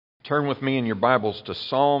Turn with me in your Bibles to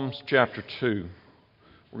Psalms chapter 2.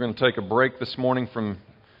 We're going to take a break this morning from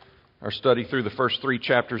our study through the first 3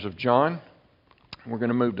 chapters of John. We're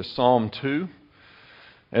going to move to Psalm 2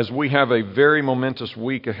 as we have a very momentous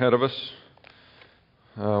week ahead of us.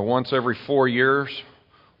 Once every 4 years,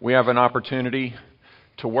 we have an opportunity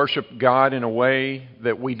to worship God in a way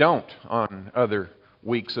that we don't on other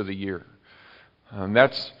weeks of the year.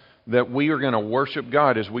 That's that we are going to worship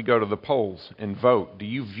God as we go to the polls and vote. Do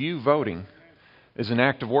you view voting as an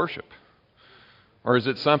act of worship? Or is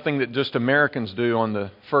it something that just Americans do on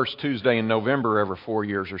the first Tuesday in November every 4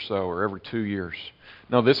 years or so, or every 2 years?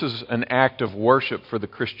 No, this is an act of worship for the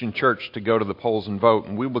Christian church to go to the polls and vote.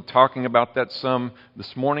 And we will be talking about that some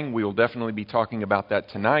this morning. We will definitely be talking about that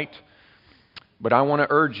tonight. But I want to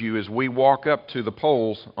urge you as we walk up to the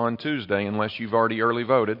polls on Tuesday, unless you've already early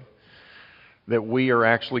voted, that we are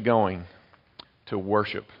actually going to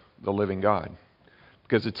worship the living God.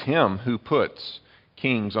 Because it's Him who puts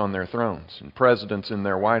kings on their thrones and presidents in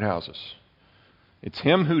their White Houses. It's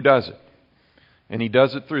Him who does it. And He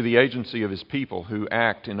does it through the agency of His people who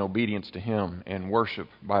act in obedience to Him and worship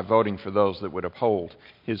by voting for those that would uphold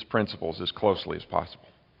His principles as closely as possible.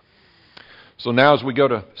 So now as we go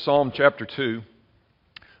to Psalm chapter 2,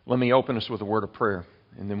 let me open us with a word of prayer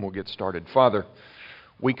and then we'll get started. Father,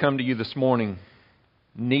 we come to you this morning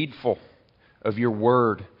needful of your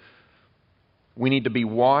word. We need to be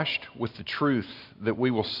washed with the truth that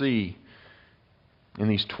we will see in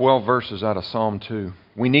these 12 verses out of Psalm 2.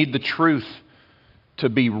 We need the truth to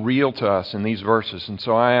be real to us in these verses. And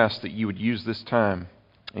so I ask that you would use this time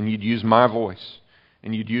and you'd use my voice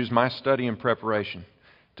and you'd use my study and preparation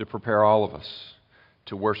to prepare all of us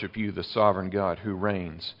to worship you, the sovereign God who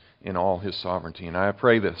reigns in all His sovereignty. And I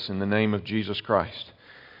pray this in the name of Jesus Christ.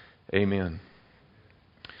 Amen.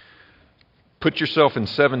 Put yourself in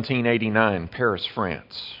 1789, Paris,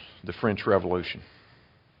 France, the French Revolution.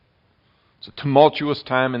 It's a tumultuous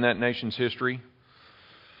time in that nation's history.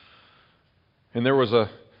 And there was a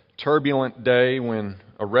turbulent day when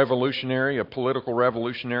a political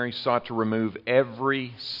revolutionary, sought to remove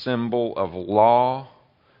every symbol of law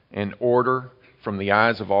and order from the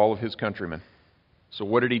eyes of all of his countrymen. So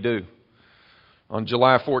what did he do? On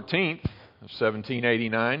July 14th of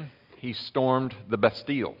 1789, he stormed the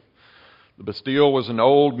Bastille. The Bastille was an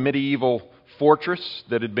old medieval fortress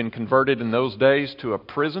that had been converted in those days to a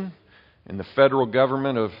prison, and the federal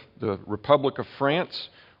government of the Republic of France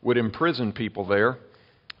would imprison people there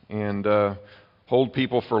and hold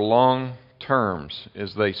people for long terms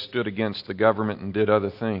as they stood against the government and did other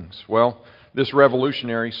things. Well, this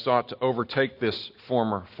revolutionary sought to overtake this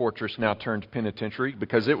former fortress, now turned penitentiary,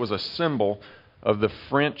 because it was a symbol of the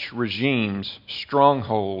French regime's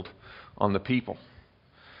stronghold on the people.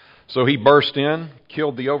 So he burst in,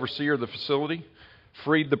 killed the overseer of the facility,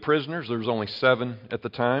 freed the prisoners. There was only 7 at the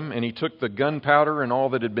time, and he took the gunpowder and all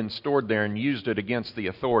that had been stored there and used it against the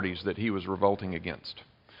authorities that he was revolting against.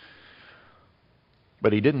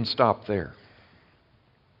 But he didn't stop there.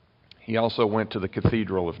 He also went to the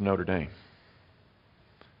Cathedral of Notre Dame,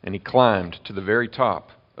 and he climbed to the very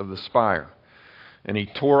top of the spire, and he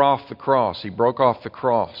tore off the cross. He broke off the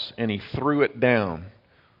cross, and he threw it down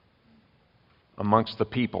amongst the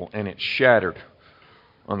people, and it shattered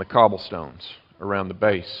on the cobblestones around the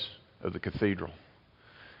base of the cathedral.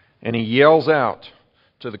 And he yells out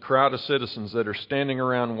to the crowd of citizens that are standing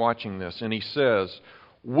around watching this, and he says,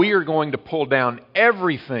 "We are going to pull down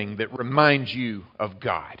everything that reminds you of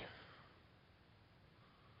God."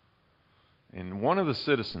 And one of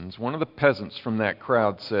the peasants from that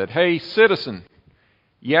crowd said, "Hey, citizen,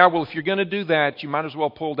 yeah, well, if you're going to do that, you might as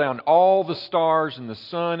well pull down all the stars and the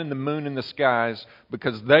sun and the moon in the skies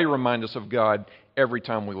because they remind us of God every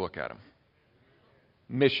time we look at them."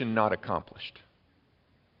 Mission not accomplished.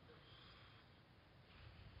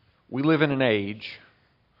 We live in an age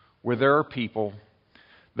where there are people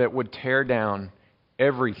that would tear down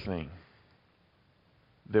everything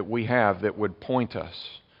that we have that would point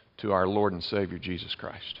us to our Lord and Savior Jesus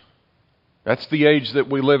Christ. That's the age that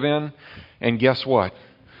we live in, and guess what?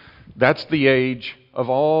 That's the age of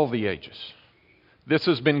all the ages. This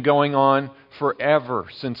has been going on forever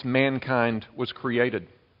since mankind was created.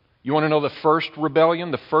 You want to know the first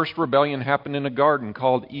rebellion? The first rebellion happened in a garden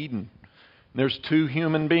called Eden. There's 2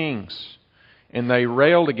 human beings, and they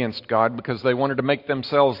railed against God because they wanted to make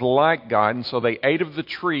themselves like God, and so they ate of the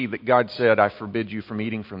tree that God said, "I forbid you from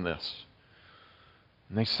eating from this."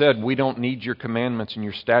 And they said, "We don't need your commandments and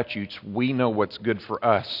your statutes. We know what's good for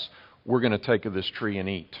us. We're going to take of this tree and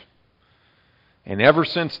eat." And ever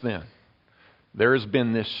since then, there has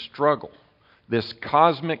been this struggle, this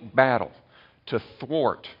cosmic battle to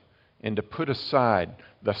thwart and to put aside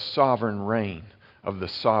the sovereign reign of the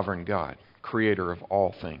sovereign God, creator of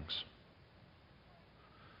all things.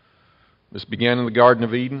 This began in the Garden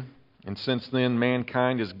of Eden, and since then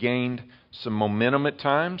mankind has gained some momentum at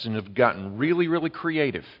times and have gotten really, really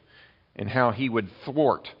creative in how he would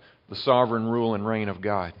thwart the sovereign rule and reign of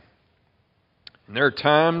God. And there are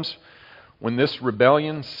times when this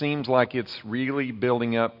rebellion seems like it's really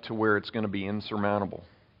building up to where it's going to be insurmountable.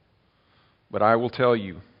 But I will tell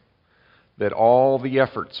you that all the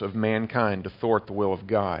efforts of mankind to thwart the will of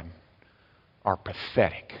God are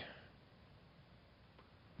pathetic.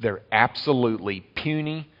 They're absolutely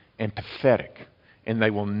puny and pathetic, and they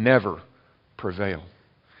will never prevail.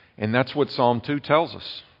 And that's what Psalm 2 tells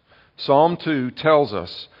us. Psalm 2 tells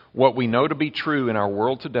us what we know to be true in our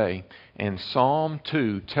world today, and Psalm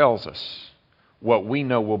 2 tells us what we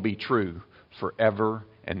know will be true forever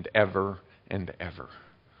and ever and ever.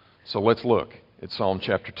 So let's look at Psalm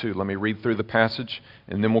chapter 2. Let me read through the passage,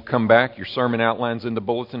 and then we'll come back. Your sermon outline's in the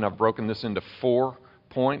bulletin. I've broken this into 4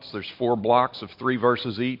 points. There's 4 blocks of 3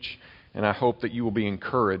 verses each, and I hope that you will be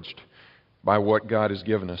encouraged by what God has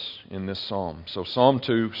given us in this psalm. So Psalm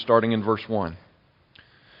 2, starting in verse 1.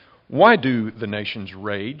 Why do the nations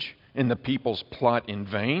rage and the peoples plot in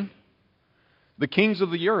vain? The kings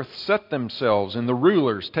of the earth set themselves, and the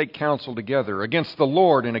rulers take counsel together against the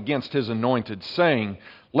Lord and against His anointed, saying,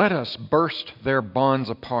 let us burst their bonds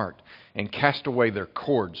apart and cast away their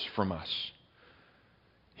cords from us.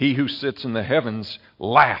 He who sits in the heavens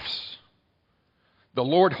laughs. The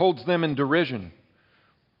Lord holds them in derision.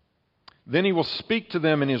 Then He will speak to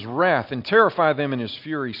them in His wrath and terrify them in His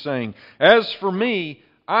fury, saying, as for me,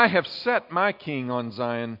 I have set my king on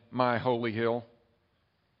Zion, my holy hill.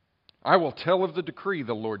 I will tell of the decree,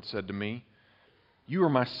 the Lord said to me. You are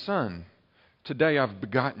my son. Today I've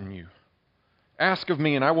begotten you. Ask of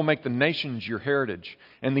me, and I will make the nations your heritage,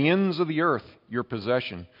 and the ends of the earth your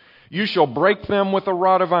possession. You shall break them with a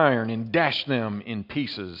rod of iron, and dash them in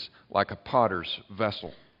pieces like a potter's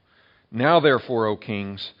vessel. Now therefore, O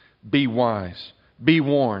kings, be wise. Be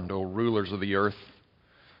warned, O rulers of the earth.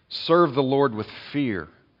 Serve the Lord with fear,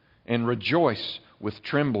 and rejoice with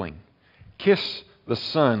trembling. Kiss the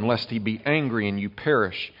Son, lest He be angry and you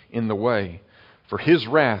perish in the way. For His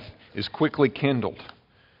wrath is quickly kindled.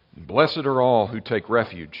 Blessed are all who take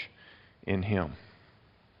refuge in Him.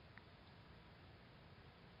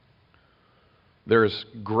 There is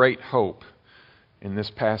great hope in this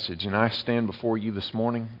passage, and I stand before you this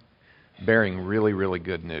morning bearing really, really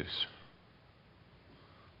good news.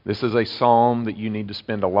 This is a psalm that you need to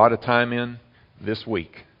spend a lot of time in this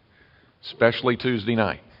week, especially Tuesday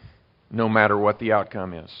night, no matter what the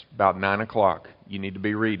outcome is. About 9 o'clock, you need to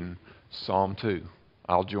be reading Psalm 2.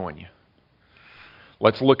 I'll join you.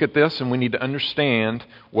 Let's look at this, and we need to understand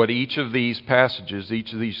what each of these passages,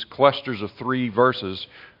 each of these clusters of 3 verses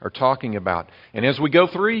are talking about. And as we go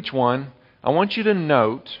through each one, I want you to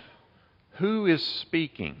note who is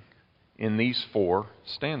speaking in these 4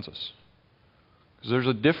 stanzas. Because there's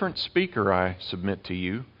a different speaker, I submit to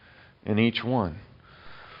you, in each one.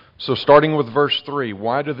 So starting with verse 3,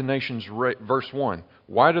 verse 1,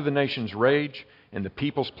 why do the nations rage and the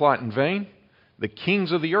peoples plot in vain? The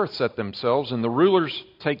kings of the earth set themselves, and the rulers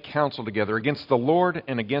take counsel together against the Lord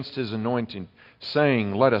and against His anointing,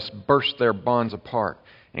 saying, let us burst their bonds apart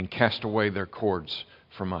and cast away their cords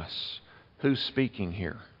from us. Who's speaking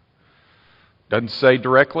here? Doesn't say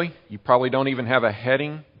directly. You probably don't even have a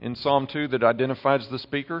heading in Psalm 2 that identifies the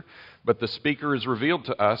speaker, but the speaker is revealed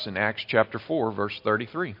to us in Acts chapter 4, verse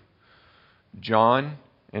 33. John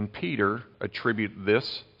and Peter attribute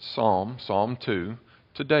this psalm, Psalm 2,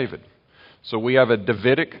 to David. So we have a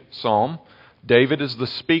Davidic psalm. David is the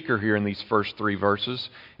speaker here in these first 3 verses,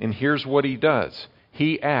 and here's what he does.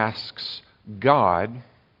 He asks God,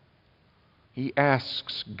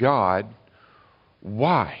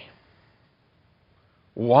 why?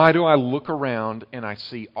 Why do I look around and I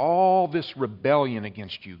see all this rebellion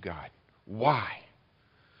against you, God? Why?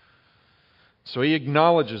 So he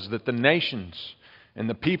acknowledges that the nations and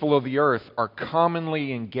the people of the earth are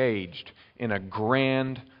commonly engaged in a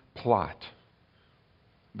grand plot.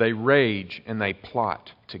 They rage and they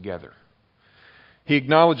plot together. He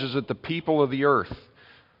acknowledges that the people of the earth,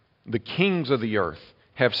 the kings of the earth,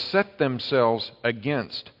 have set themselves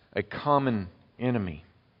against a common enemy.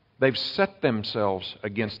 They've set themselves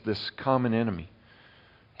against this common enemy.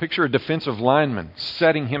 Picture a defensive lineman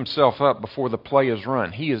setting himself up before the play is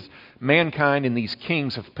run. Mankind and these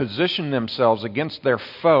kings have positioned themselves against their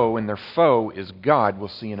foe, and their foe is God, we'll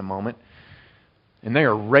see in a moment. And they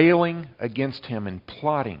are railing against Him and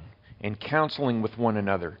plotting and counseling with one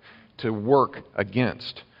another to work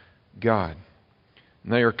against God.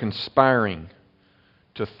 And they are conspiring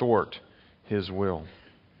to thwart His will.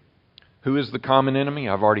 Who is the common enemy?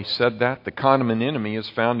 I've already said that. The common enemy is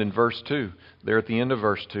found in verse 2, there at the end of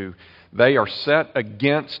verse 2. They are set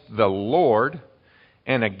against the Lord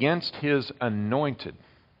and against His anointed.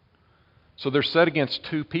 So they're set against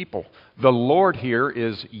two people. The Lord here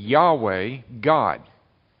is Yahweh, God,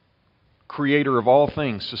 creator of all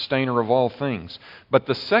things, sustainer of all things. But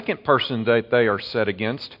the second person that they are set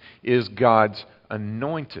against is God's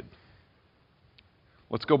anointed.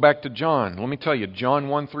 Let's go back to John. Let me tell you, John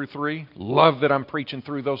 1 through 3, love that I'm preaching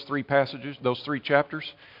through those three passages, those three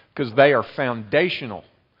chapters, because they are foundational.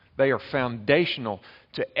 They are foundational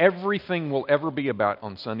to everything we'll ever be about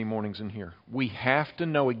on Sunday mornings in here. We have to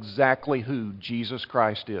know exactly who Jesus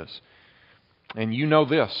Christ is. And you know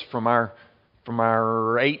this from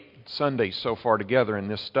our 8 Sundays so far together in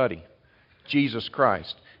this study. Jesus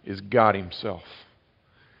Christ is God Himself.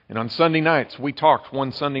 And on Sunday nights, we talked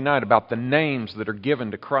one Sunday night about the names that are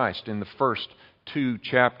given to Christ in the first 2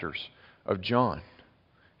 chapters of John.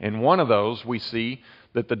 And one of those we see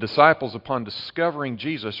that the disciples, upon discovering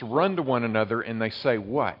Jesus, run to one another and they say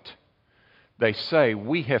what? They say,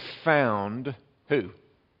 we have found who?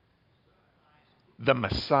 The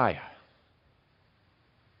Messiah.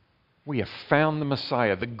 We have found the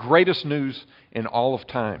Messiah, the greatest news in all of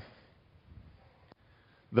time.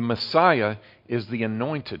 The Messiah is the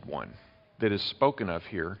anointed one that is spoken of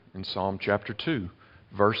here in Psalm chapter 2,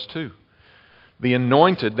 verse 2. The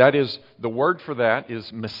anointed, that is, the word for that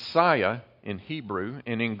is Messiah in Hebrew,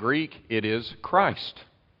 and in Greek it is Christ.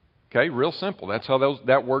 Okay, real simple. That's how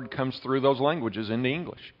that word comes through those languages into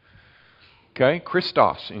English. Okay,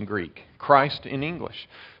 Christos in Greek, Christ in English.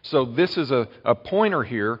 So this is a pointer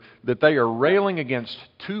here that they are railing against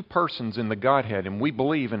two persons in the Godhead, and we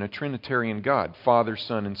believe in a Trinitarian God, Father,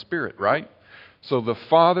 Son, and Spirit, right? So the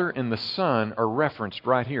Father and the Son are referenced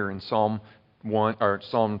right here in Psalm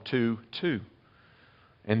 2:2.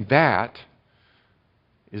 And that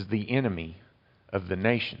is the enemy of the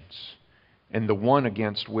nations, and the one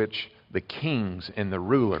against which the kings and the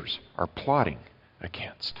rulers are plotting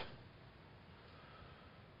against.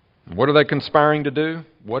 What are they conspiring to do?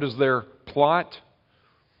 What is their plot?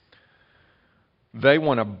 They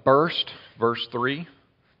want to burst, verse 3,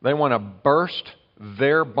 they want to burst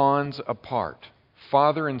their bonds apart.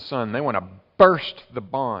 Father and Son, they want to burst the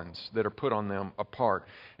bonds that are put on them apart.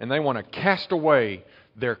 And they want to cast away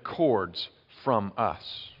their cords from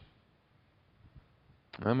us.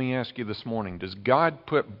 Let me ask you this morning, does God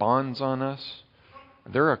put bonds on us?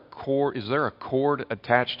 Is there a cord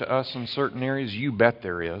attached to us in certain areas? You bet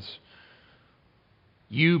there is.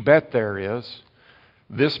 You bet there is.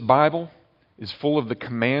 This Bible is full of the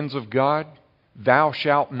commands of God. Thou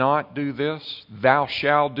shalt not do this. Thou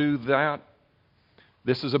shalt do that.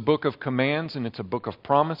 This is a book of commands and it's a book of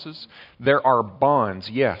promises. There are bonds,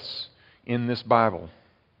 yes, in this Bible.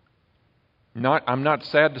 I'm not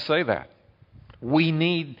sad to say that. We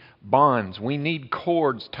need bonds. We need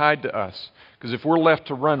cords tied to us. Because if we're left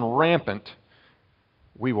to run rampant,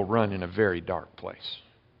 we will run in a very dark place.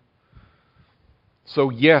 So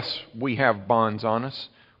yes, we have bonds on us.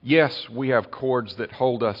 Yes, we have cords that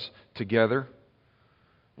hold us together.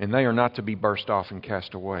 And they are not to be burst off and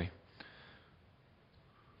cast away.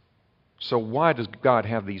 So why does God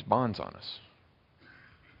have these bonds on us?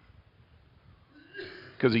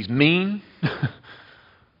 Because He's mean?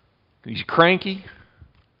 He's cranky?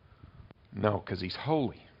 No, because He's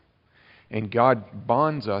holy. And God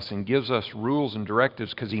bonds us and gives us rules and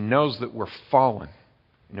directives because He knows that we're fallen.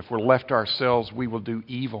 And if we're left to ourselves, we will do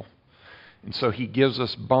evil. And so He gives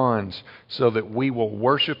us bonds so that we will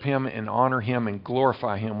worship Him and honor Him and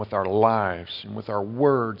glorify Him with our lives and with our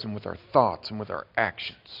words and with our thoughts and with our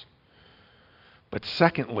actions. But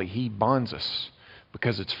secondly, He bonds us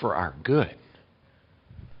because it's for our good.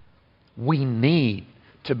 We need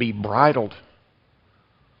to be bridled.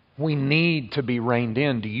 We need to be reined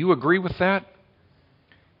in. Do you agree with that?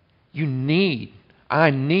 I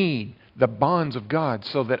need the bonds of God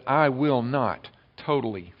so that I will not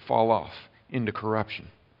totally fall off into corruption.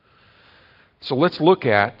 So let's look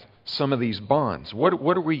at some of these bonds. Where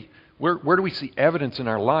do we see evidence in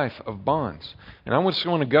our life of bonds? And I just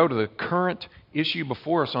want to go to the current issue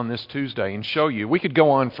before us on this Tuesday and show you. We could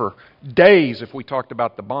go on for days if we talked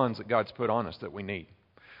about the bonds that God's put on us that we need.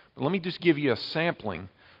 But let me just give you a sampling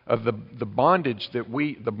of the bonds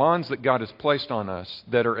that God has placed on us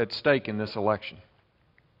that are at stake in this election.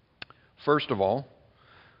 First of all,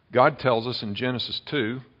 God tells us in Genesis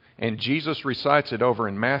 2, and Jesus recites it over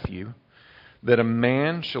in Matthew, that a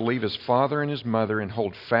man shall leave his father and his mother and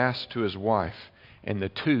hold fast to his wife, and the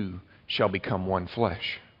two shall become one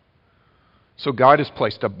flesh. So God has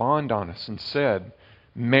placed a bond on us and said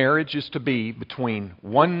Marriage is to be between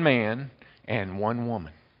one man and one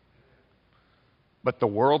woman. But the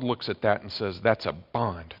world looks at that and says, that's a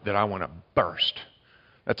bond that I want to burst.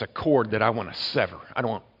 That's a cord that I want to sever. I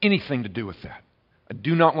don't want anything to do with that. I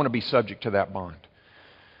do not want to be subject to that bond.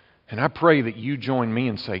 And I pray that you join me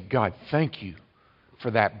and say, God, thank you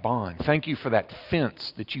for that bond. Thank you for that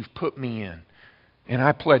fence that you've put me in. And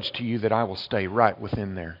I pledge to you that I will stay right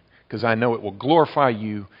within there, because I know it will glorify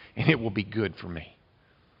you and it will be good for me.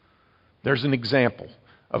 There's an example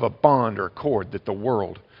of a bond or a cord that the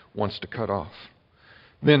world wants to cut off.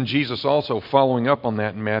 Then Jesus also, following up on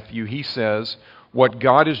that in Matthew, he says, what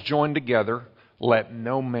God has joined together, let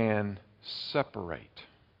no man separate.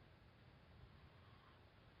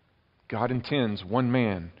 God intends one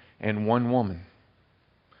man and one woman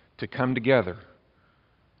to come together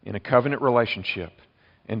in a covenant relationship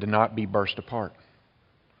and to not be burst apart.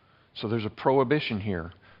 So there's a prohibition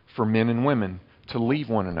here for men and women to leave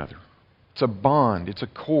one another. It's a bond, it's a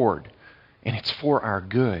cord, and it's for our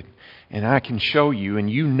good. And I can show you, and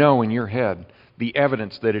you know in your head, the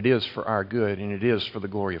evidence that it is for our good and it is for the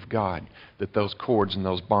glory of God, that those cords and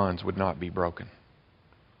those bonds would not be broken.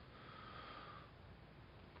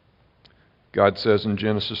 God says in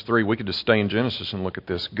Genesis 3, we could just stay in Genesis and look at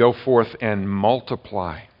this, go forth and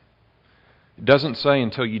multiply. It doesn't say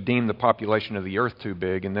until you deem the population of the earth too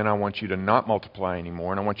big, and then I want you to not multiply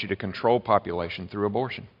anymore, and I want you to control population through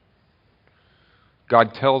abortion.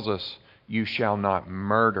 God tells us, you shall not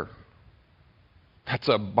murder. That's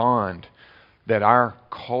a bond that our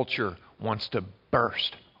culture wants to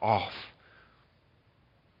burst off.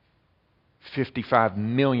 55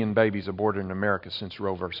 million babies aborted in America since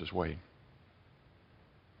Roe versus Wade.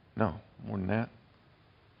 No, more than that.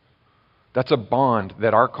 That's a bond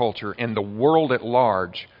that our culture and the world at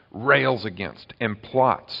large rails against and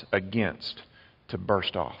plots against to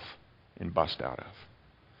burst off and bust out of.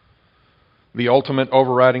 The ultimate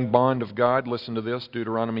overriding bond of God, listen to this,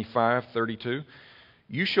 Deuteronomy 5:32.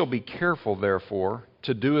 You shall be careful, therefore,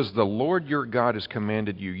 to do as the Lord your God has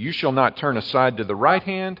commanded you. You shall not turn aside to the right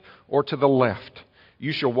hand or to the left.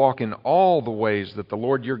 You shall walk in all the ways that the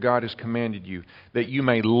Lord your God has commanded you, that you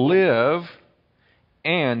may live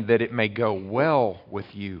and that it may go well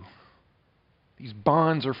with you. These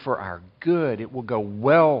bonds are for our good. It will go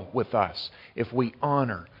well with us if we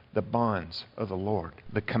honor the bonds of the Lord,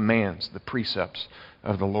 the commands, the precepts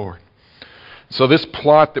of the Lord. So this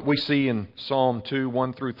plot that we see in Psalm 2,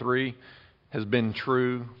 1 through 3 has been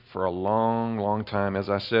true for a long, long time. As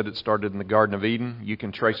I said, it started in the Garden of Eden. You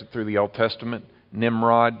can trace it through the Old Testament.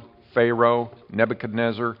 Nimrod, Pharaoh,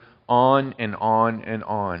 Nebuchadnezzar, on and on and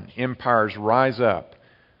on. Empires rise up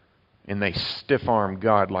and they stiff-arm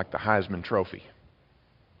God like the Heisman Trophy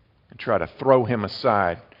and try to throw him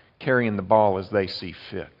aside, carrying the ball as they see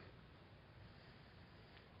fit.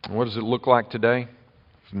 And what does it look like today?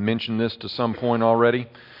 I've mentioned this to some point already,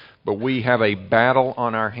 but we have a battle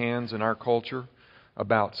on our hands in our culture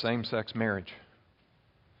about same-sex marriage.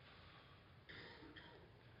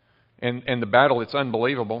 And the battle, it's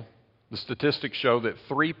unbelievable. The statistics show that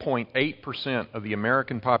 3.8% of the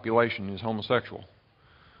American population is homosexual.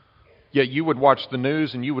 Yet you would watch the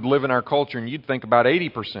news and you would live in our culture and you'd think about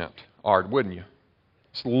 80% are, wouldn't you?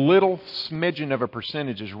 This little smidgen of a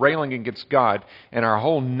percentage is railing against God, and our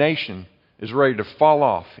whole nation is ready to fall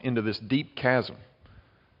off into this deep chasm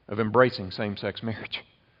of embracing same-sex marriage.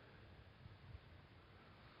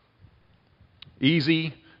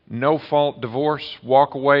 Easy, no-fault divorce,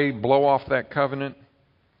 walk away, blow off that covenant.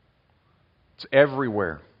 It's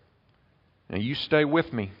everywhere. Now you stay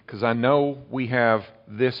with me, because I know we have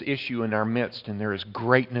this issue in our midst, and there is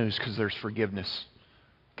great news because there's forgiveness.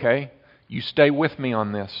 Okay? You stay with me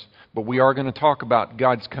on this. But we are going to talk about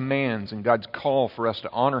God's commands and God's call for us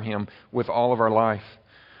to honor Him with all of our life.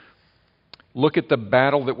 Look at the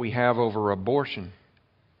battle that we have over abortion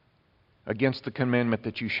against the commandment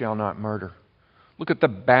that you shall not murder. Look at the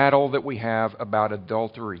battle that we have about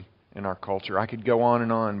adultery in our culture. I could go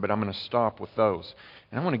on, but I'm going to stop with those.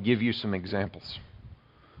 And I want to give you some examples.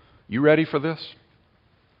 You ready for this?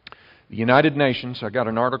 The United Nations, I got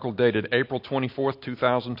an article dated April 24th,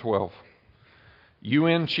 2012.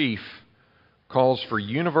 UN chief calls for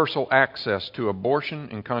universal access to abortion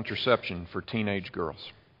and contraception for teenage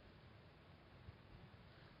girls.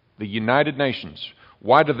 The United Nations.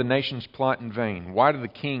 Why do the nations plot in vain? Why do the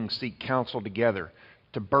kings seek counsel together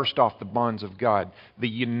to burst off the bonds of God? The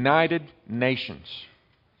United Nations,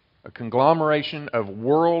 a conglomeration of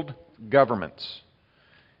world governments,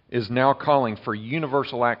 is now calling for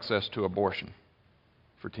universal access to abortion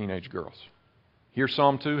for teenage girls. Hear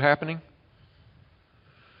Psalm 2 happening?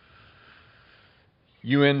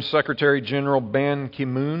 UN Secretary General Ban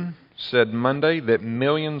Ki-moon said Monday that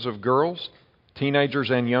millions of girls, teenagers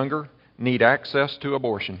and younger, need access to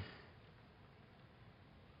abortion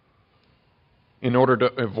in order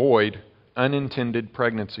to avoid unintended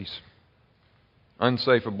pregnancies,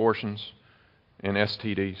 unsafe abortions, and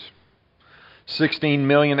STDs. 16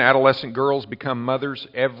 million adolescent girls become mothers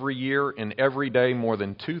every year, and every day more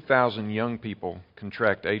than 2,000 young people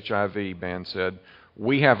contract HIV, Ban said.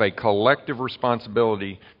 We have a collective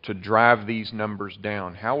responsibility to drive these numbers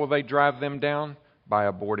down. How will they drive them down? By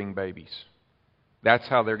aborting babies. That's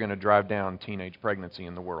how they're going to drive down teenage pregnancy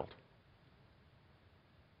in the world.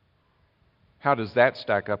 How does that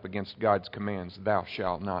stack up against God's commands, thou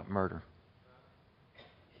shalt not murder?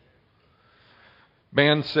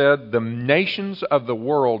 Ban said the nations of the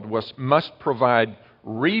world must provide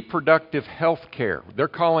reproductive health care. They're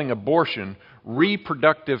calling abortion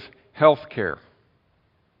reproductive health care.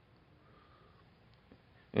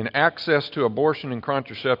 And access to abortion and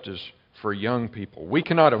contraceptives for young people. We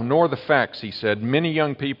cannot ignore the facts, he said. Many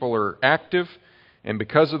young people are active, and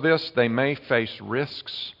because of this, they may face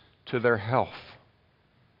risks to their health.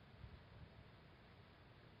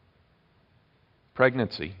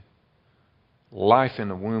 Pregnancy, life in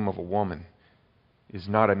the womb of a woman, is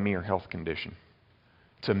not a mere health condition.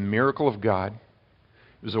 It's a miracle of God.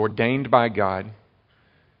 It was ordained by God,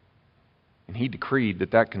 and He decreed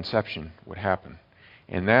that that conception would happen.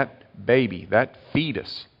 And that baby, that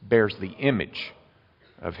fetus, bears the image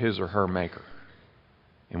of his or her Maker.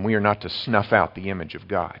 And we are not to snuff out the image of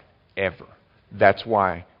God, ever. That's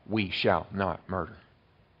why we shall not murder.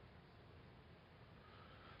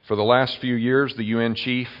 For the last few years, the UN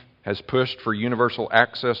chief has pushed for universal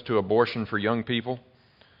access to abortion for young people,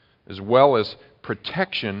 as well as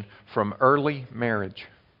protection from early marriage.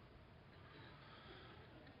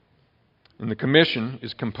 And the commission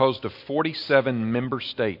is composed of 47 member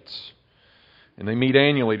states, and they meet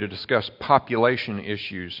annually to discuss population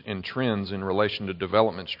issues and trends in relation to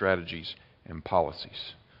development strategies and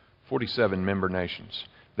policies. 47 member nations.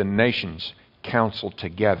 The nations counsel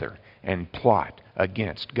together and plot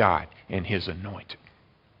against God and His anointed.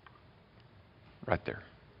 Right there.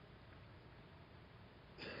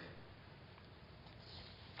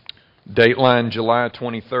 Dateline July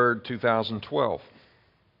 23rd, 2012.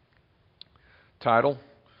 Title,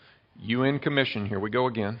 UN Commission, here we go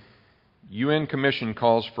again. UN Commission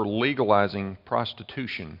calls for legalizing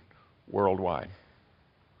prostitution worldwide.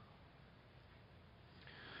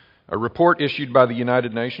 A report issued by the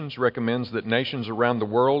United Nations recommends that nations around the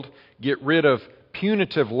world get rid of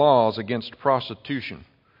punitive laws against prostitution,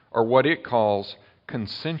 or what it calls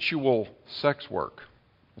consensual sex work.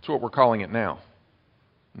 That's what we're calling it now.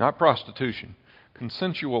 Not prostitution,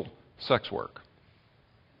 consensual sex work.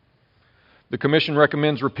 The Commission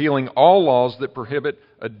recommends repealing all laws that prohibit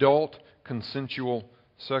adult consensual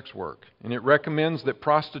sex work. And it recommends that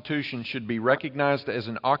prostitution should be recognized as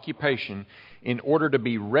an occupation in order to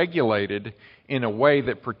be regulated in a way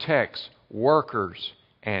that protects workers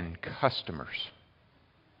and customers.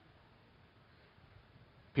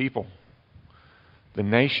 People, the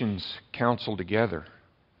nations counsel together,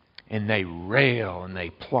 and they rail and they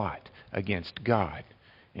plot against God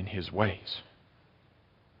and His ways.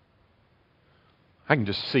 I can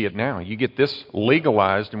just see it now. You get this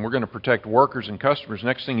legalized and we're going to protect workers and customers.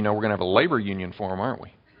 Next thing you know, we're going to have a labor union for them, aren't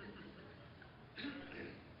we?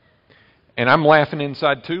 And I'm laughing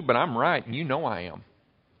inside too, but I'm right, and you know I am.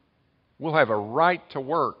 We'll have a right to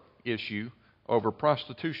work issue over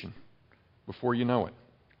prostitution before you know it.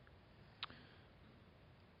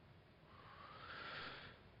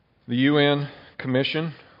 The UN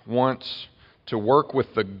Commission wants to work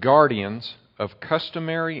with the guardians of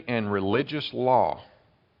customary and religious law.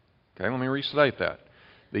 Okay, let me restate that.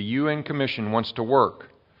 The UN Commission wants to work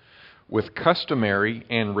with customary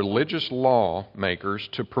and religious lawmakers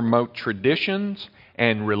to promote traditions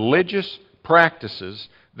and religious practices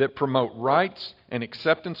that promote rights and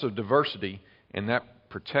acceptance of diversity and that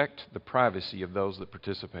protect the privacy of those that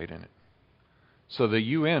participate in it. So the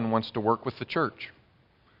UN wants to work with the church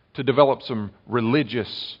to develop some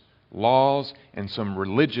religious laws and some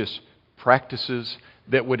religious practices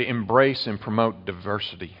that would embrace and promote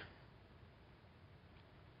diversity.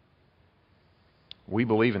 We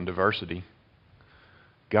believe in diversity.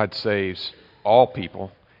 God saves all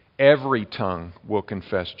people. Every tongue will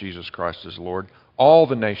confess Jesus Christ as Lord. All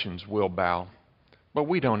the nations will bow. But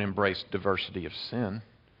we don't embrace diversity of sin.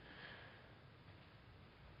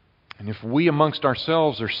 And if we amongst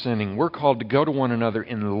ourselves are sinning, we're called to go to one another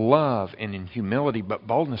in love and in humility, but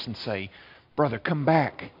boldness, and say, brother, come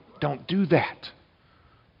back. Don't do that.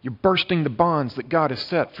 You're bursting the bonds that God has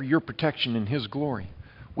set for your protection in His glory.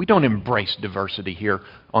 We don't embrace diversity here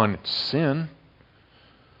on sin.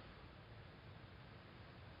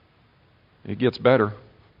 It gets better.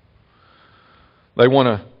 They want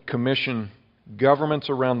to commission governments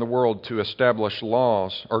around the world to establish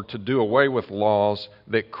laws or to do away with laws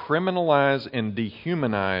that criminalize and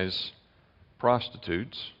dehumanize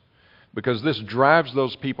prostitutes, because this drives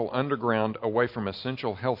those people underground away from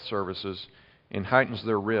essential health services and heightens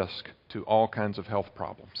their risk to all kinds of health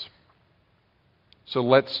problems. So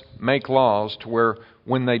let's make laws to where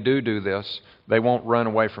when they do this, they won't run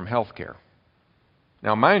away from health care.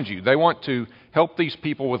 Now, mind you, they want to help these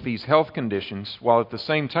people with these health conditions, while at the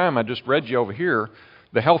same time, I just read you over here,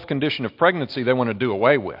 the health condition of pregnancy they want to do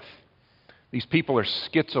away with. These people are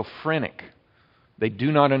schizophrenic. They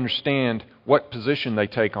do not understand what position they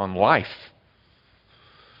take on life.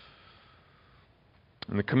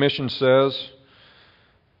 And the Commission says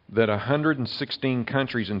that 116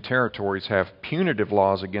 countries and territories have punitive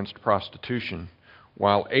laws against prostitution,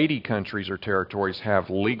 while 80 countries or territories have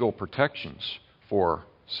legal protections for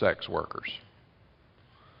sex workers.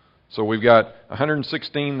 So we've got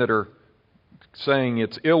 116 that are saying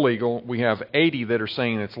it's illegal. We have 80 that are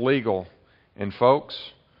saying it's legal. And folks,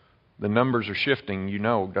 the numbers are shifting, you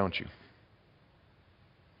know, don't you?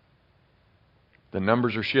 The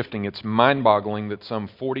numbers are shifting. It's mind-boggling that some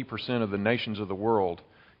 40% of the nations of the world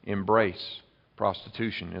embrace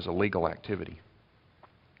prostitution as a legal activity.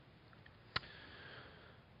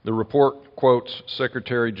 The report quotes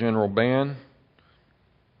Secretary General Ban,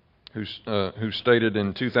 who stated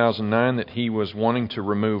in 2009 that he was wanting to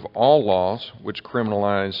remove all laws which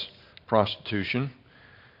criminalize prostitution.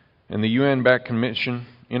 And the UN-backed commission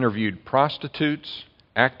interviewed prostitutes,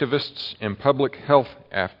 activists, and public health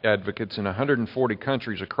advocates in 140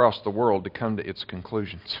 countries across the world to come to its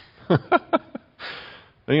conclusions.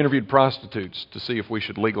 They interviewed prostitutes to see if we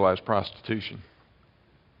should legalize prostitution.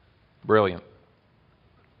 Brilliant.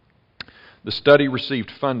 The study received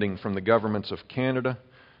funding from the governments of Canada,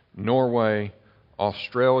 Norway,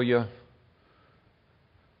 Australia,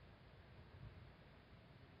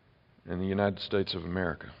 and the United States of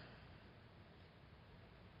America.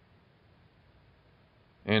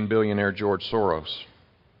 And billionaire George Soros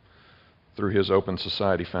through his Open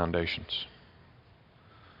Society Foundations.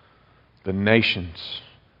 The nations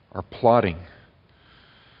are plotting.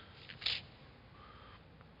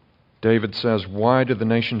 David says, "Why do the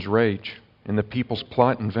nations rage and the peoples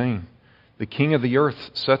plot in vain? The king of the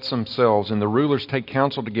earth sets themselves, and the rulers take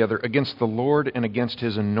counsel together against the Lord and against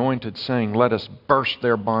His anointed, saying, let us burst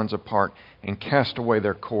their bonds apart and cast away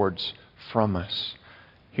their cords from us."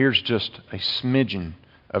 Here's just a smidgen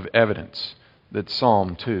of evidence that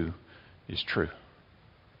Psalm 2 is true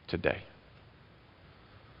today.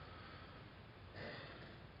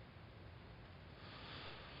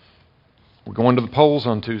 We're going to the polls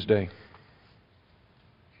on Tuesday.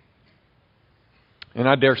 And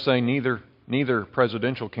I dare say neither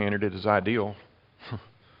presidential candidate is ideal.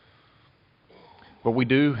 But we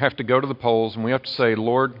do have to go to the polls and we have to say,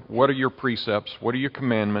 Lord, what are your precepts? What are your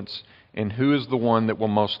commandments? And who is the one that will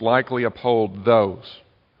most likely uphold those,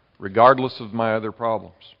 regardless of my other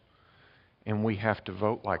problems? And we have to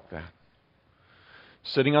vote like that.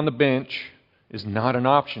 Sitting on the bench is not an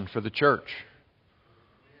option for the church.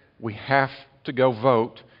 We have to go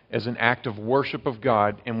vote as an act of worship of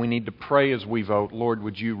God, and we need to pray as we vote, Lord,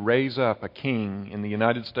 would you raise up a king in the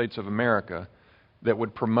United States of America that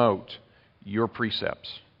would promote your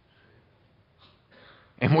precepts?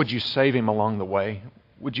 And would you save him along the way?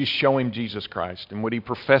 Would you show him Jesus Christ? And would he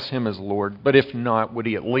profess him as Lord? But if not, would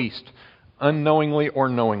he at least, unknowingly or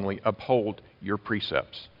knowingly, uphold your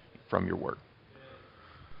precepts from your word?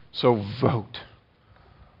 So vote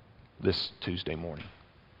this Tuesday morning.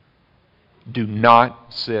 Do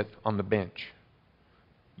not sit on the bench.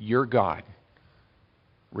 Your God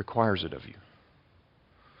requires it of you.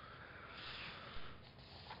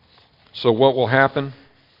 So what will happen?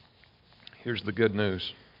 Here's the good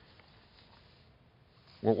news.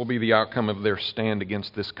 What will be the outcome of their stand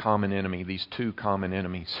against this common enemy, these two common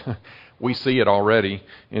enemies? We see it already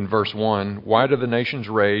in verse 1. Why do the nations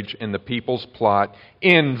rage and the peoples plot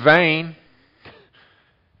in vain?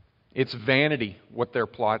 It's vanity what their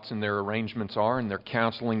plots and their arrangements are and their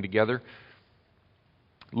counseling together.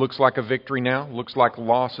 Looks like a victory now, looks like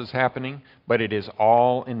loss is happening, but it is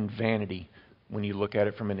all in vanity when you look at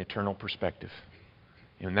it from an eternal perspective.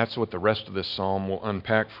 And that's what the rest of this psalm will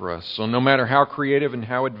unpack for us. So no matter how creative and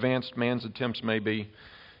how advanced man's attempts may be,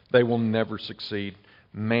 they will never succeed.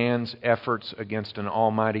 Man's efforts against an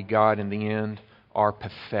almighty God in the end are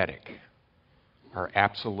pathetic, are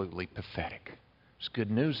absolutely pathetic. There's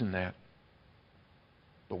good news in that.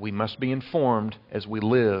 But we must be informed as we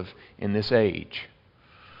live in this age.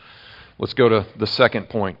 Let's go to the second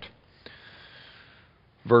point.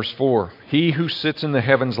 Verse 4. He who sits in the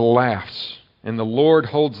heavens laughs, and the Lord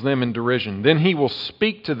holds them in derision. Then he will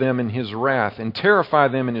speak to them in his wrath and terrify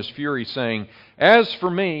them in his fury, saying, As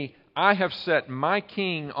for me, I have set my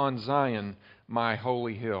king on Zion, my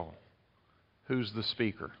holy hill. Who's the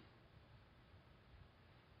speaker?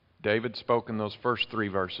 David spoke in those first 3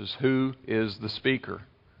 verses. Who is the speaker?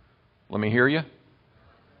 Let me hear you.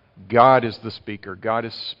 God is the speaker. God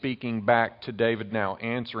is speaking back to David now,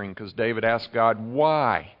 answering, because David asked God,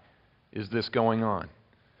 why is this going on?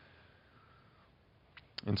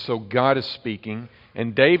 And so God is speaking,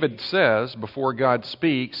 and David says, before God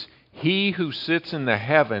speaks, He who sits in the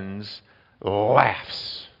heavens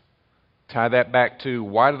laughs. Tie that back to,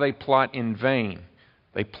 why do they plot in vain?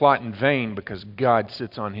 They plot in vain because God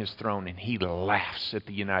sits on His throne and He laughs at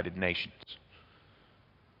the United Nations.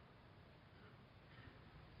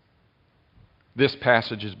 This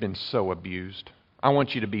passage has been so abused. I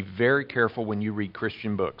want you to be very careful when you read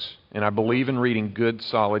Christian books. And I believe in reading good,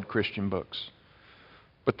 solid Christian books.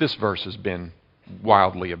 But this verse has been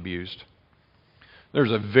wildly abused.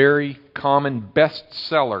 There's a very common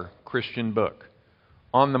bestseller Christian book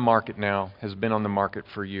on the market now, has been on the market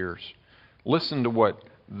for years. Listen to what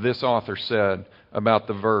this author said about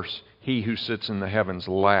the verse, He who sits in the heavens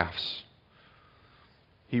laughs.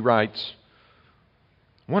 He writes,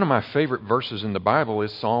 one of my favorite verses in the Bible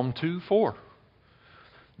is Psalm 2:4.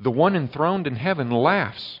 The one enthroned in heaven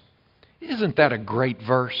laughs. Isn't that a great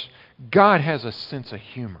verse? God has a sense of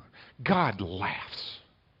humor. God laughs.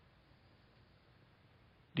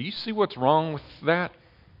 Do you see what's wrong with that?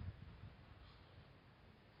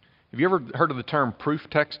 Have you ever heard of the term proof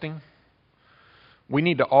texting? We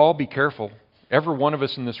need to all be careful, every one of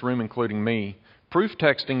us in this room, including me. Proof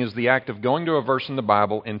texting is the act of going to a verse in the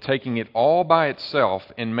Bible and taking it all by itself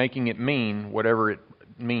and making it mean whatever it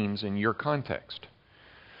means in your context.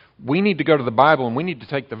 We need to go to the Bible and we need to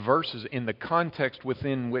take the verses in the context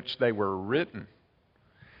within which they were written.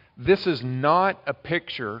 This is not a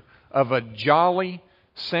picture of a jolly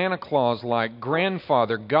Santa Claus-like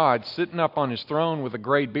grandfather God sitting up on His throne with a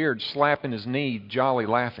gray beard, slapping his knee, jolly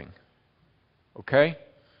laughing. Okay?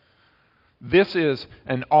 This is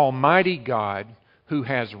an almighty God who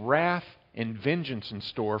has wrath and vengeance in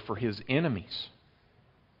store for His enemies.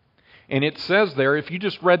 And it says there, if you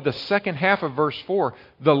just read the second half of verse 4,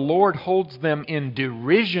 the Lord holds them in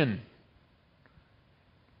derision.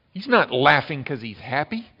 He's not laughing because He's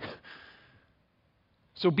happy.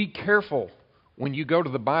 So be careful when you go to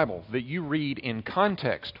the Bible that you read in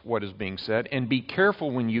context what is being said, and be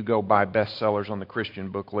careful when you go buy bestsellers on the Christian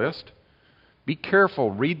book list. Be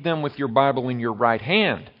careful. Read them with your Bible in your right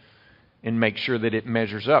hand and make sure that it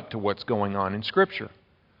measures up to what's going on in Scripture.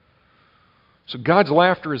 So God's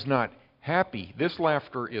laughter is not happy. This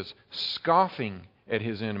laughter is scoffing at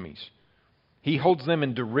His enemies. He holds them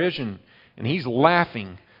in derision, and He's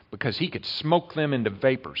laughing because He could smoke them into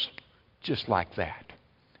vapors just like that.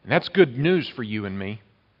 And that's good news for you and me.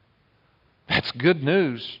 That's good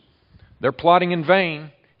news. They're plotting in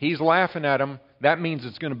vain. He's laughing at them. That means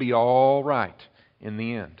it's going to be all right in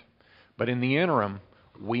the end. But in the interim,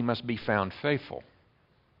 we must be found faithful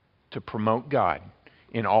to promote God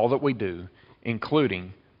in all that we do,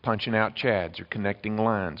 including punching out chads or connecting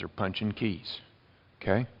lines or punching keys.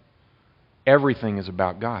 Okay? Everything is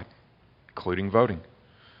about God, including voting.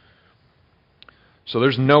 So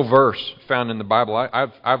there's no verse found in the Bible.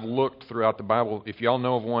 I've looked throughout the Bible. If y'all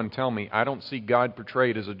know of one, tell me. I don't see God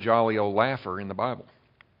portrayed as a jolly old laugher in the Bible.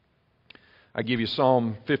 I give you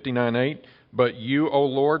Psalm 59:8. But you, O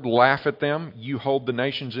Lord, laugh at them. You hold the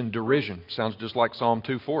nations in derision. Sounds just like Psalm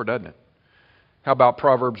 2:4, doesn't it? How about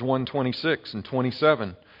Proverbs 1:26 and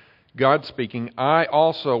 27? God speaking, I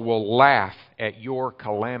also will laugh at your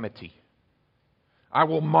calamity. I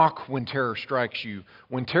will mock when terror strikes you.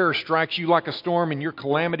 When terror strikes you like a storm and your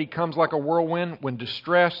calamity comes like a whirlwind, when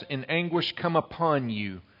distress and anguish come upon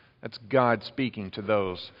you, that's God speaking to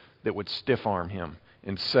those that would stiff-arm Him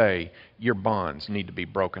and say, your bonds need to be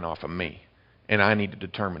broken off of me, and I need to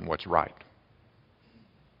determine what's right.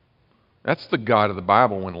 That's the God of the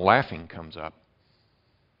Bible when laughing comes up.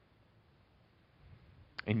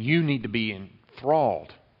 And you need to be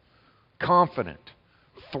enthralled, confident,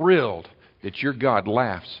 thrilled that your God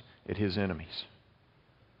laughs at His enemies.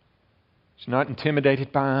 He's not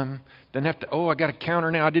intimidated by them. Doesn't have to, I got a counter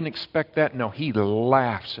now. I didn't expect that. No, He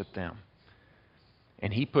laughs at them.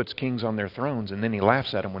 And He puts kings on their thrones, and then He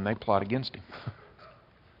laughs at them when they plot against Him.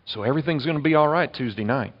 So everything's going to be all right Tuesday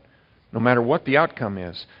night. no matter what the outcome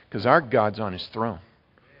is, because our God's on His throne.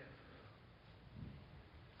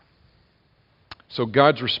 So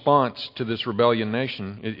God's response to this rebellion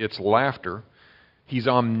nation, it's laughter. He's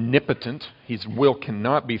omnipotent. His will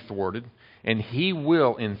cannot be thwarted. And He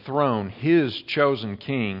will enthrone His chosen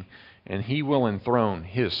king, and He will enthrone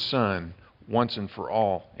His Son once and for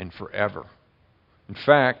all and forever. In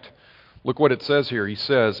fact, look what it says here. He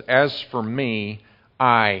says, "As for me,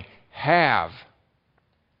 I have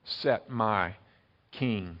set my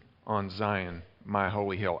king on Zion, my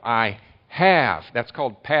holy hill." I have. That's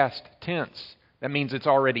called past tense. That means it's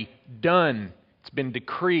already done. It's been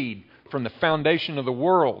decreed from the foundation of the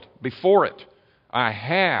world before it. I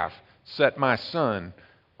have set my Son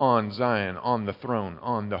on Zion, on the throne,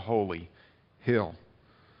 on the holy hill.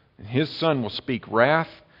 And His Son will speak wrath,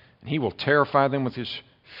 and He will terrify them with His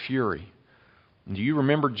fury. And do you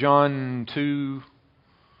remember John 2?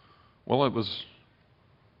 Well, it was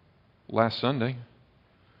last Sunday.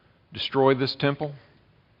 Destroy this temple,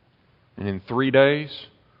 and in 3 days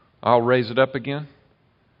I'll raise it up again.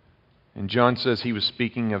 And John says he was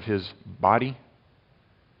speaking of His body.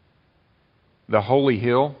 The holy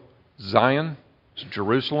hill, Zion,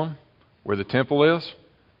 Jerusalem, where the temple is.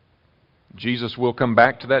 Jesus will come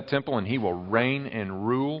back to that temple and He will reign and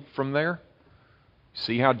rule from there.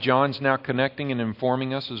 See how John's now connecting and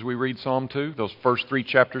informing us as we read Psalm 2? Those first 3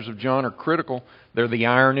 chapters of John are critical. They're the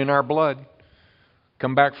iron in our blood.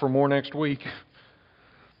 Come back for more next week.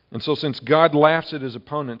 And so since God laughs at His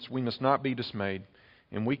opponents, we must not be dismayed,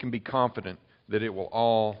 and we can be confident that it will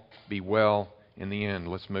all be well in the end.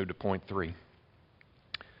 Let's move to point 3.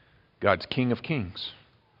 God's King of Kings.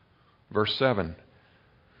 Verse 7.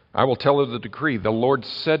 "I will tell of the decree. The Lord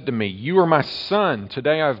said to me, 'You are my Son.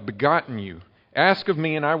 Today I have begotten you. Ask of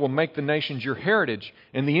me, and I will make the nations your heritage,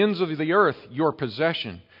 and the ends of the earth your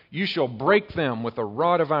possession. You shall break them with a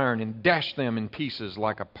rod of iron and dash them in pieces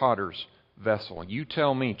like a potter's vessel.'" You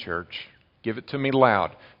tell me, church. Give it to me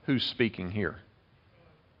loud. Who's speaking here?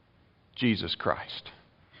 Jesus Christ.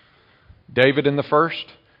 David in the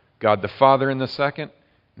first, God the Father in the second.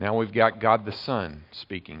 Now we've got God the Son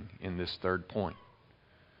speaking in this third point.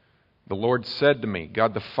 The Lord said to me,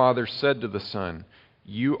 God the Father said to the Son,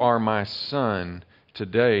 "You are my Son.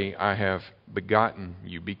 Today I have begotten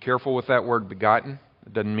you." Be careful with that word begotten.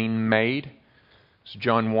 It doesn't mean made. So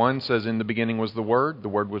John 1 says, "In the beginning was the Word. The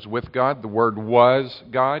Word was with God. The Word was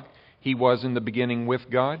God. He was in the beginning with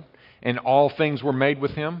God. And all things were made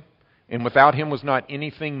with Him. And without Him was not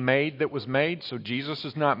anything made that was made." So Jesus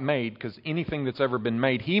is not made, because anything that's ever been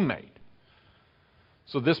made, He made.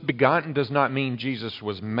 So this begotten does not mean Jesus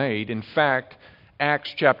was made. In fact,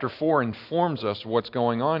 Acts chapter 4 informs us what's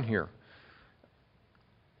going on here.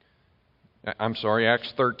 Acts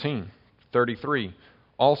 13:33.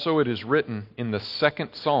 "Also it is written in the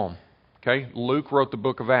second psalm." Okay, Luke wrote the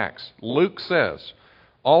book of Acts. Luke says,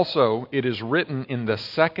 "Also it is written in the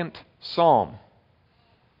second psalm."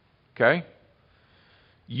 Okay?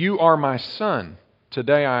 "You are my Son.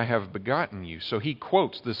 Today I have begotten you." So he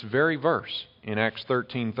quotes this very verse in Acts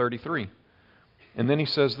 13:33. And then he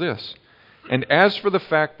says this, "And as for the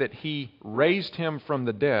fact that He raised Him from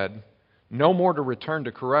the dead, no more to return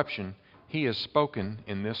to corruption, He has spoken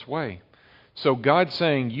in this way." So God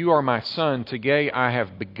saying, "You are my Son, today I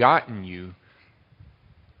have begotten you,"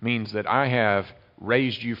 means that I have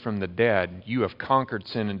raised you from the dead. You have conquered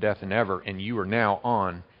sin and death and ever, and you are now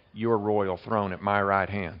on your royal throne at my right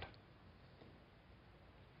hand.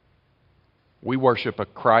 We worship a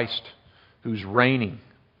Christ who's reigning,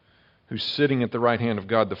 who's sitting at the right hand of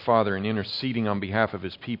God the Father and interceding on behalf of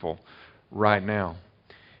His people right now.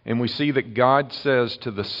 And we see that God says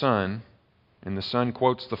to the Son, and the Son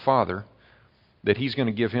quotes the Father, that He's going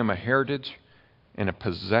to give him a heritage and a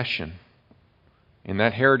possession. And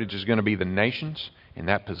that heritage is going to be the nations, and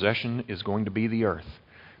that possession is going to be the earth.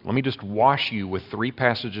 Let me just wash you with 3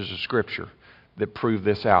 passages of Scripture that prove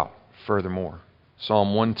this out furthermore.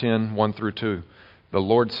 Psalm 110, 1 through 2. "The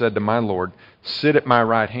Lord said to my Lord, 'Sit at my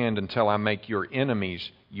right hand until I make your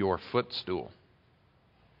enemies your footstool.'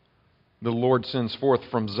 The Lord sends forth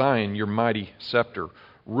from Zion your mighty scepter.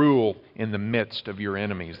 Rule in the midst of your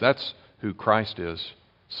enemies." That's who Christ is.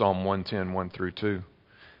 Psalm 110, 1 through 2.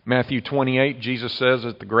 Matthew 28, Jesus says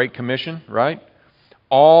at the Great Commission, right?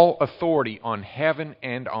 "All authority on heaven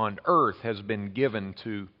and on earth has been given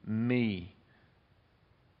to me."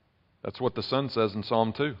 That's what the Son says in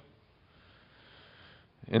Psalm 2.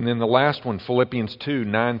 And then the last one, Philippians 2,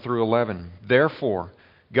 9 through 11. "Therefore,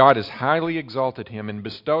 God has highly exalted Him and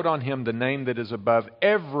bestowed on Him the name that is above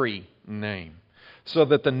every name, so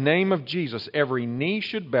that the name of Jesus, every knee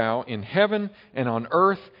should bow in heaven and on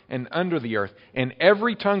earth and under the earth, and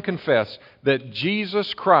every tongue confess that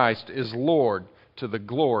Jesus Christ is Lord, to the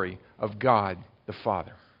glory of God the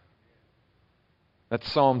Father.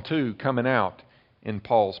 That's Psalm 2 coming out in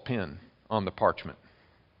Paul's pen on the parchment.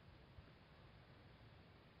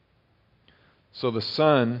 So the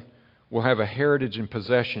Son will have a heritage and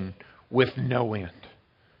possession with no end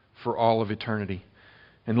for all of eternity.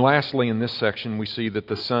 And lastly, in this section, we see that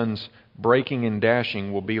the Son's breaking and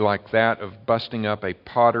dashing will be like that of busting up a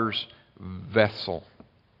potter's vessel.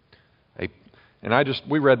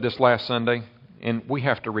 We read this last Sunday, and we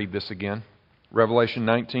have to read this again. Revelation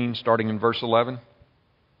 19, starting in verse 11.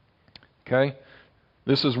 Okay?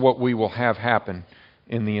 This is what we will have happen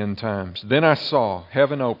in the end times. Then I saw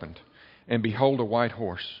heaven opened, and behold, a white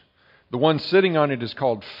horse. The one sitting on it is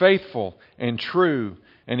called Faithful and True,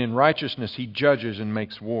 and in righteousness he judges and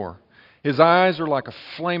makes war. His eyes are like a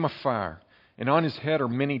flame of fire, and on his head are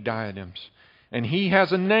many diadems. And he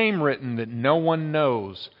has a name written that no one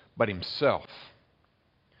knows but himself.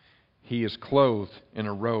 He is clothed in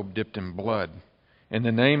a robe dipped in blood, and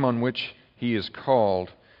the name on which he is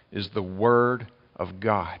called is the Word of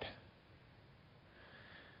God.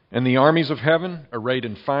 And the armies of heaven, arrayed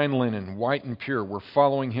in fine linen, white and pure, were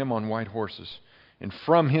following him on white horses. And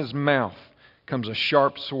from his mouth comes a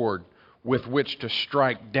sharp sword with which to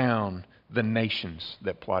strike down the nations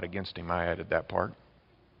that plot against him. I added that part.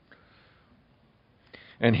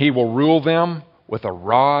 And he will rule them with a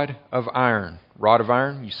rod of iron. Rod of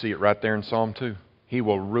iron, you see it right there in Psalm 2. He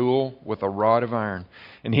will rule with a rod of iron.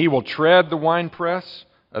 And he will tread the winepress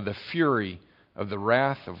of the fury of the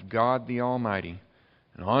wrath of God the Almighty.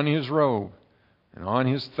 And on his robe and on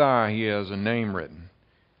his thigh he has a name written,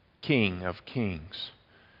 King of Kings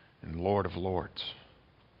and Lord of Lords.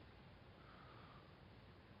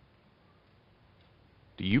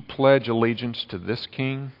 Do you pledge allegiance to this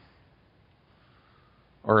king,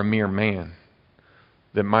 or a mere man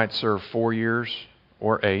that might serve 4 years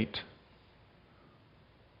or 8?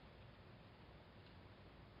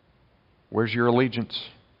 Where's your allegiance?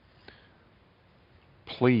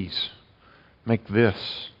 Please make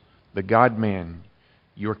this, the God-man,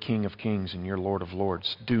 your King of Kings and your Lord of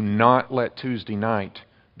Lords. Do not let Tuesday night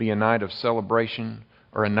be a night of celebration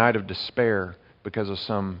or a night of despair because of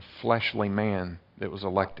some fleshly man that was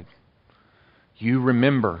elected. You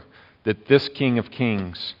remember that this King of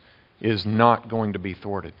Kings is not going to be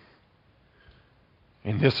thwarted.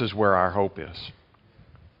 And this is where our hope is.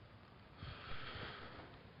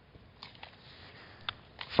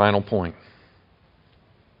 Final point.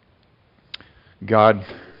 God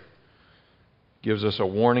gives us a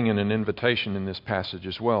warning and an invitation in this passage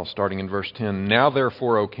as well, starting in verse 10. Now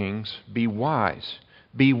therefore, O kings, be wise.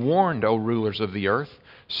 Be warned, O rulers of the earth.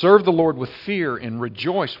 Serve the Lord with fear and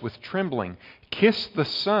rejoice with trembling. Kiss the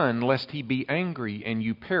Son, lest he be angry and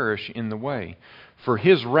you perish in the way. For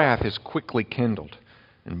his wrath is quickly kindled.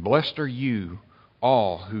 And blessed are you,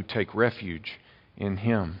 all who take refuge in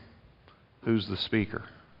him. Who's the speaker?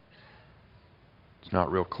 It's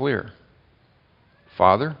not real clear.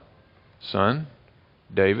 Father, Son,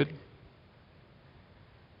 David.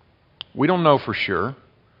 We don't know for sure,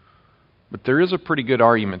 but there is a pretty good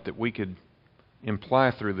argument that we could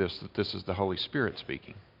imply through this that this is the Holy Spirit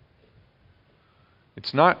speaking.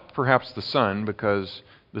 It's not perhaps the Son, because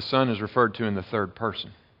the Son is referred to in the third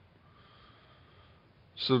person.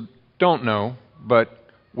 So don't know, but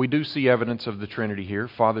we do see evidence of the Trinity here,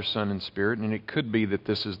 Father, Son, and Spirit, and it could be that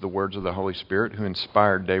this is the words of the Holy Spirit who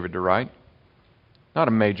inspired David to write. Not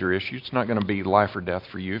a major issue. It's not going to be life or death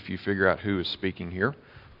for you if you figure out who is speaking here.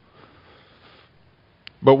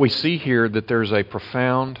 But we see here that there's a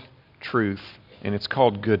profound truth, and it's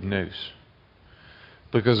called good news.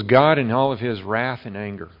 Because God, in all of his wrath and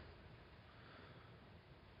anger,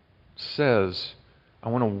 says, I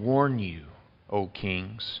want to warn you, O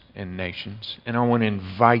kings and nations, and I want to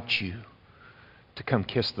invite you to come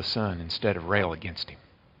kiss the Son instead of rail against him.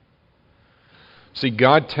 See,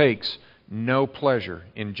 God takes no pleasure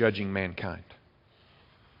in judging mankind.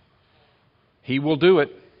 He will do it.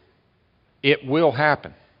 It will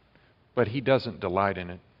happen. But he doesn't delight in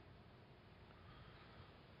it.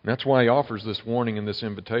 And that's why he offers this warning and this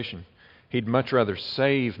invitation. He'd much rather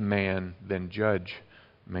save man than judge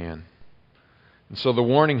man. And so the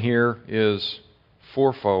warning here is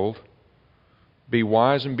fourfold. Be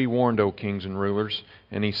wise and be warned, O kings and rulers.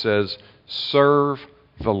 And he says, serve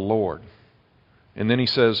the Lord. And then he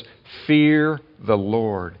says, fear the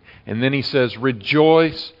Lord. And then he says,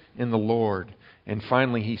 rejoice in the Lord. And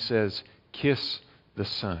finally he says, kiss the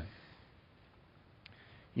Son.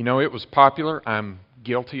 You know, it was popular. I'm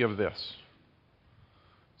guilty of this.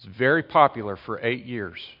 It's very popular for 8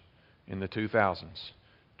 years in the 2000s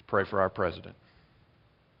to pray for our president.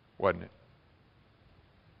 Wasn't it?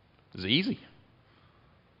 It was easy.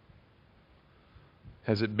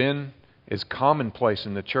 Has it been as commonplace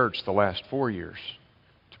in the church the last 4 years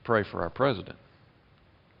to pray for our president?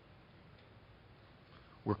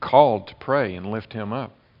 We're called to pray and lift him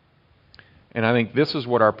up. And I think this is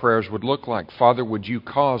what our prayers would look like. Father, would you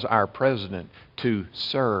cause our president to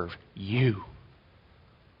serve you?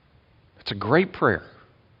 That's a great prayer.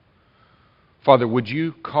 Father, would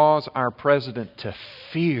you cause our president to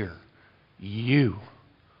fear you?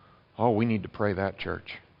 Oh, we need to pray that,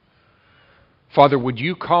 church. Father, would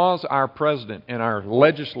you cause our president and our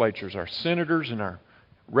legislatures, our senators and our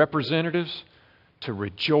representatives to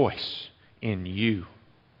rejoice in you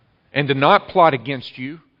and to not plot against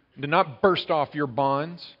you, to not burst off your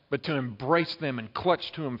bonds, but to embrace them and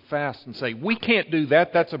clutch to them fast and say, we can't do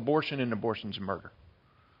that. That's abortion, and abortion's murder.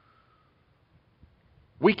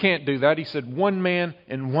 We can't do that. He said, one man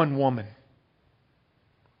and one woman.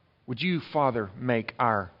 Would you, Father, make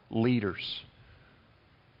our leaders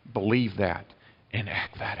believe that and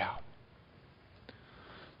act that out?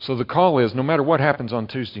 So the call is, no matter what happens on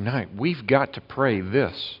Tuesday night, we've got to pray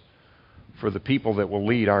this for the people that will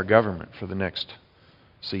lead our government for the next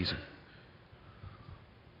season.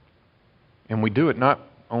 And we do it not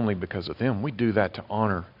only because of them. We do that to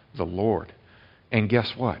honor the Lord. And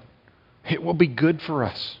guess what? It will be good for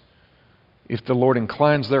us if the Lord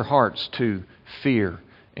inclines their hearts to fear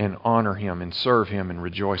and honor Him and serve Him and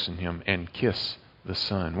rejoice in Him and kiss the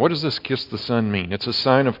Son. What does this kiss the Son mean? It's a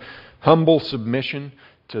sign of humble submission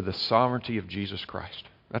to the sovereignty of Jesus Christ.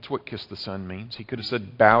 That's what kiss the Son means. He could have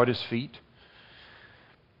said bow at His feet.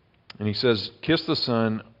 And He says, kiss the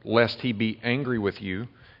Son, lest He be angry with you,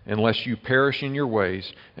 unless you perish in your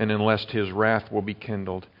ways, and unless His wrath will be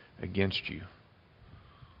kindled against you.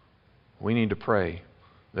 We need to pray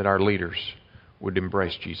that our leaders would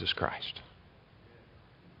embrace Jesus Christ.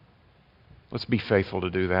 Let's be faithful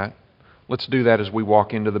to do that. Let's do that as we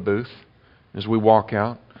walk into the booth, as we walk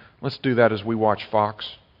out. Let's do that as we watch Fox,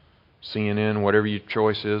 CNN, whatever your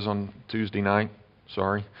choice is on Tuesday night.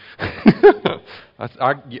 Sorry.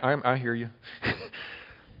 I hear you.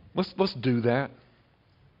 Let's do that.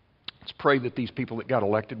 Let's pray that these people that got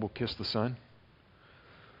elected will kiss the Son.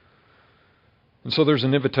 And so there's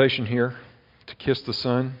an invitation here to kiss the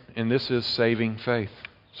Son, and this is saving faith.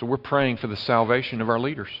 So we're praying for the salvation of our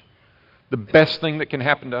leaders. The best thing that can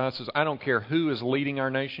happen to us is, I don't care who is leading our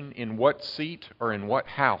nation, in what seat or in what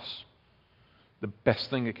house. The best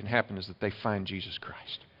thing that can happen is that they find Jesus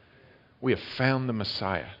Christ. We have found the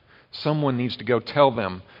Messiah. Someone needs to go tell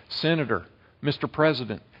them, Senator, Mr.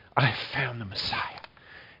 President, I have found the Messiah,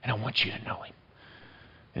 and I want you to know Him.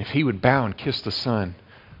 And if he would bow and kiss the Son,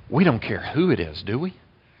 we don't care who it is, do we?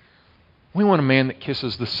 We want a man that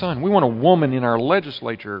kisses the Son. We want a woman in our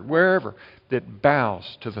legislature, wherever, that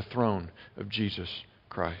bows to the throne of Jesus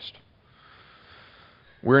Christ.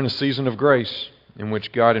 We're in a season of grace in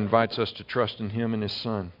which God invites us to trust in Him and His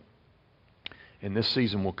Son. And this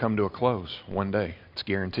season will come to a close one day. It's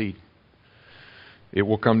guaranteed. It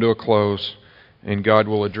will come to a close, and God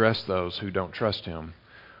will address those who don't trust Him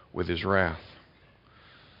with His wrath.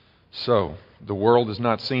 So, the world has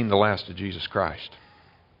not seen the last of Jesus Christ.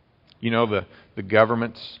 You know, the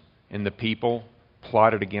governments and the people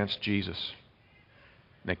plotted against Jesus.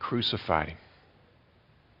 They crucified Him.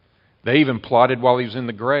 They even plotted while He was in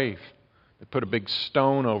the grave. They put a big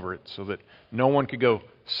stone over it so that no one could go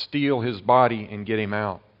steal His body and get Him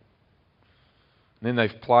out. And then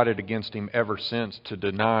they've plotted against Him ever since to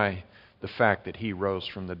deny the fact that He rose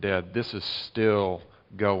from the dead. This is still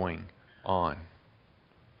going on.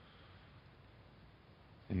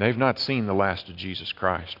 And they've not seen the last of Jesus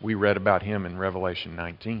Christ. We read about Him in Revelation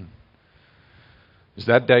 19. Is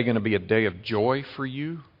that day going to be a day of joy for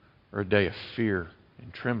you, or a day of fear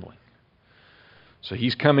and trembling? So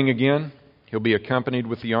He's coming again. He'll be accompanied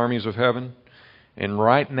with the armies of heaven. And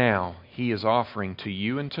right now, He is offering to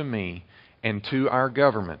you and to me and to our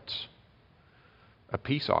governments a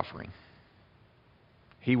peace offering.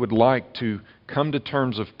 He would like to come to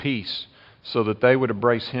terms of peace so that they would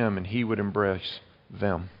embrace Him and He would embrace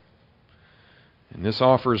them. And this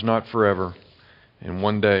offer is not forever, and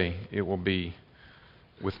one day it will be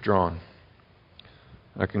withdrawn.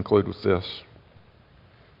 I conclude with this.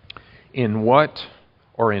 In what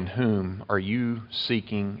or in whom are you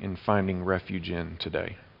seeking and finding refuge in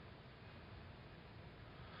today?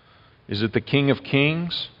 Is it the King of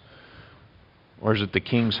Kings, or is it the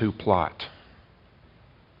kings who plot?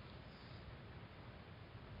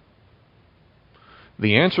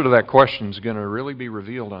 The answer to that question is going to really be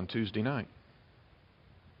revealed on Tuesday night.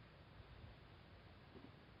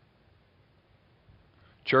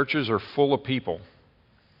 Churches are full of people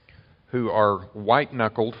who are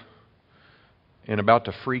white-knuckled and about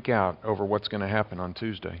to freak out over what's going to happen on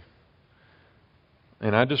Tuesday.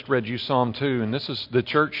 And I just read you Psalm 2, and the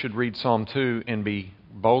church should read Psalm 2 and be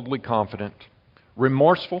boldly confident,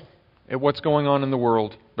 remorseful at what's going on in the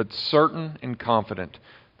world, but certain and confident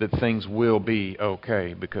that things will be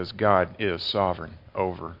okay because God is sovereign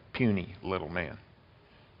over puny little man.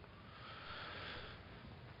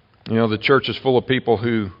 You know, the church is full of people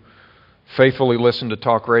who faithfully listen to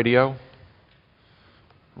talk radio,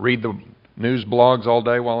 read the news blogs all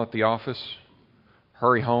day while at the office,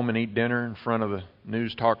 hurry home and eat dinner in front of the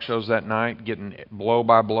news talk shows that night, getting blow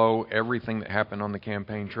by blow everything that happened on the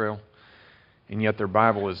campaign trail. And yet their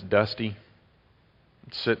Bible is dusty,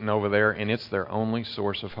 sitting over there, and it's their only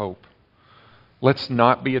source of hope. Let's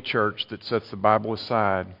not be a church that sets the Bible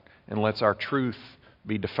aside and lets our truth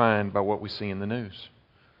be defined by what we see in the news.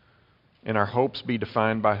 And our hopes be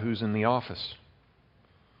defined by who's in the office.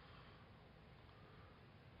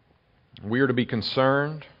 We are to be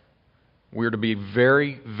concerned. We are to be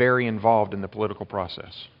very, very involved in the political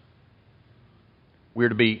process. We are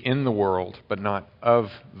to be in the world, but not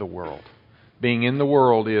of the world. Being in the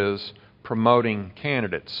world is promoting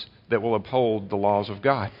candidates that will uphold the laws of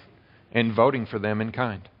God and voting for them in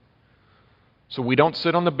kind. So we don't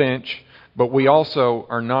sit on the bench, but we also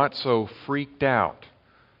are not so freaked out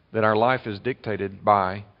that our life is dictated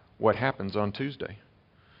by what happens on Tuesday.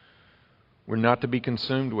 We're not to be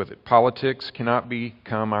consumed with it. Politics cannot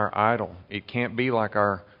become our idol. It can't be like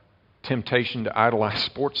our temptation to idolize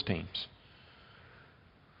sports teams.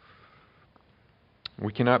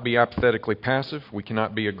 We cannot be apathetically passive. We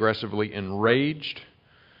cannot be aggressively enraged.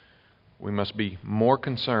 We must be more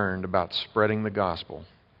concerned about spreading the gospel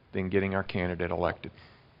than getting our candidate elected.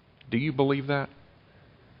 Do you believe that?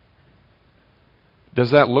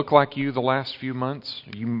 Does that look like you the last few months?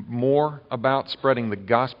 Are you more about spreading the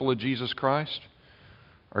gospel of Jesus Christ?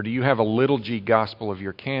 Or do you have a little g gospel of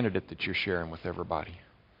your candidate that you're sharing with everybody?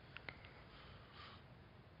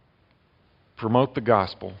 Promote the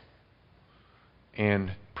gospel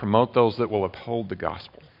and promote those that will uphold the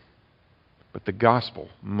gospel. But the gospel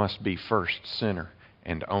must be first, center,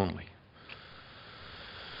 and only.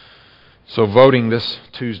 So voting this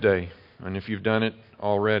Tuesday, and if you've done it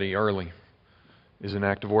already early, is an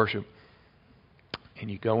act of worship.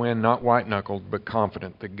 And you go in not white-knuckled, but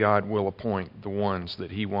confident that God will appoint the ones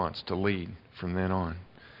that He wants to lead from then on.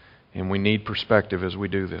 And we need perspective as we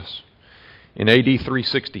do this. In AD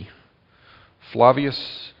 360,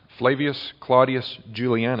 Flavius Claudius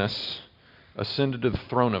Julianus ascended to the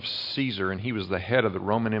throne of Caesar, and he was the head of the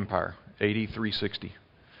Roman Empire, AD 360.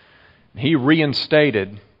 He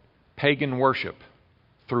reinstated pagan worship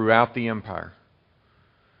throughout the empire.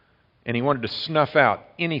 And he wanted to snuff out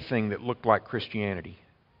anything that looked like Christianity.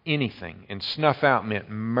 Anything. And snuff out meant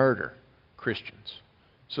murder Christians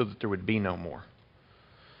so that there would be no more.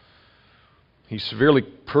 He severely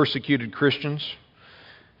persecuted Christians.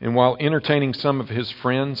 And while entertaining some of his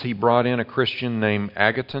friends, he brought in a Christian named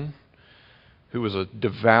Agathon, who was a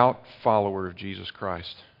devout follower of Jesus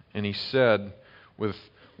Christ. And he said, with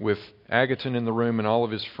Agathon in the room and all of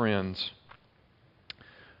his friends,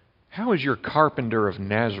 "How is your carpenter of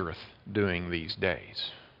Nazareth doing these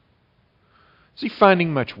days? Is he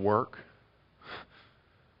finding much work?"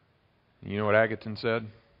 You know what Agathon said?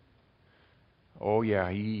 "Oh yeah,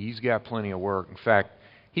 he's got plenty of work. In fact,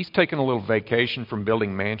 he's taken a little vacation from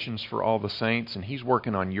building mansions for all the saints, and he's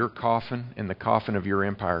working on your coffin and the coffin of your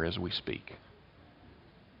empire as we speak."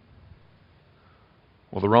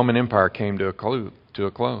 Well, the Roman Empire came to a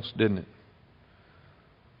close, didn't it?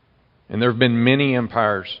 And there have been many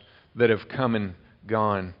empires that have come and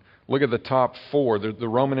gone. Look at the top four. The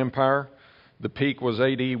Roman Empire, the peak was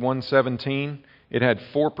AD 117. It had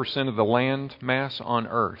 4% of the land mass on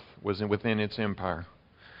earth was within its empire.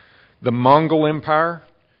 The Mongol Empire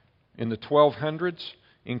in the 1200s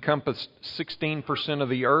encompassed 16% of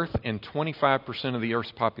the earth and 25% of the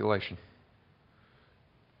earth's population.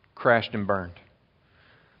 Crashed and burned.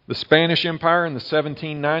 The Spanish Empire in the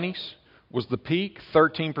 1790s was the peak,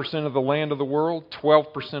 13% of the land of the world,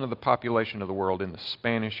 12% of the population of the world in the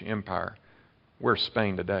Spanish Empire. Where's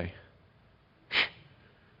Spain today?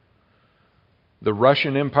 The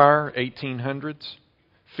Russian Empire, 1800s,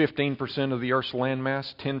 15% of the Earth's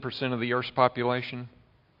landmass, 10% of the Earth's population.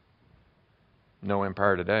 No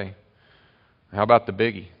empire today. How about the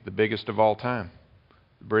biggie, the biggest of all time?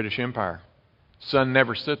 The British Empire. Sun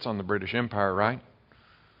never sits on the British Empire, right?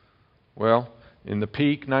 Well, in the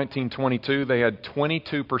peak, 1922, they had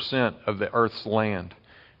 22% of the Earth's land,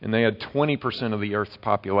 and they had 20% of the Earth's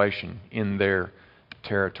population in their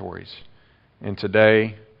territories. And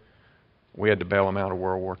today, we had to bail them out of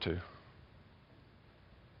World War II.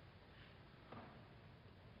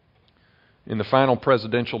 In the final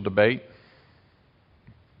presidential debate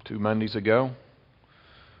 2 Mondays ago,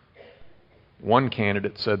 one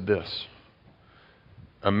candidate said this: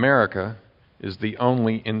 America is the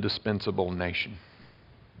only indispensable nation.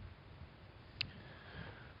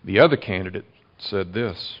 The other candidate said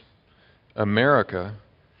this: America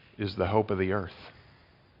is the hope of the earth.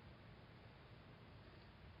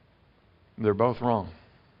 They're both wrong.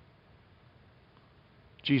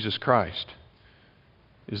 Jesus Christ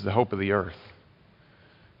is the hope of the earth.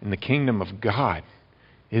 And the kingdom of God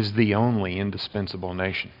is the only indispensable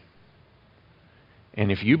nation.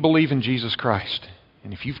 And if you believe in Jesus Christ,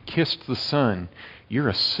 and if you've kissed the Son, you're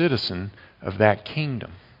a citizen of that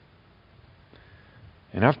kingdom.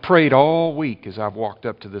 And I've prayed all week as I've walked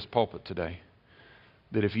up to this pulpit today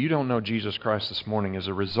that if you don't know Jesus Christ this morning, as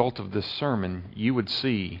a result of this sermon, you would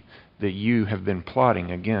see that you have been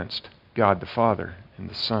plotting against God the Father and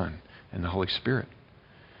the Son and the Holy Spirit.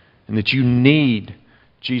 And that you need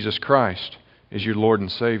Jesus Christ as your Lord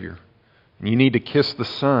and Savior. And you need to kiss the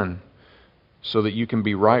Son so that you can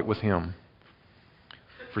be right with Him.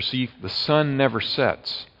 For see, the sun never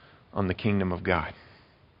sets on the kingdom of God.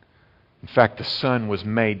 In fact, the sun was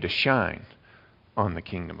made to shine on the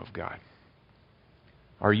kingdom of God.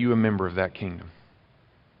 Are you a member of that kingdom?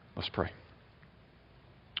 Let's pray.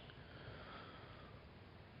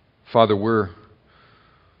 Father, we're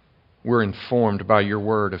informed by your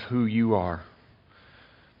word of who you are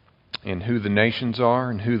and who the nations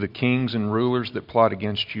are and who the kings and rulers that plot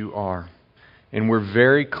against you are. And we're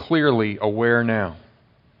very clearly aware now.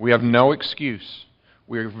 We have no excuse.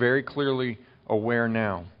 We're very clearly aware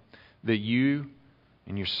now that you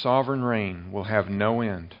and your sovereign reign will have no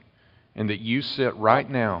end, and that you sit right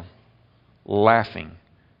now laughing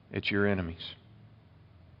at your enemies.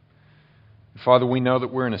 Father, we know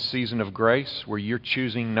that we're in a season of grace where you're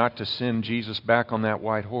choosing not to send Jesus back on that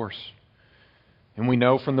white horse. And we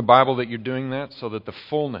know from the Bible that you're doing that so that the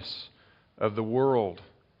fullness of the world,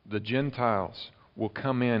 the Gentiles, will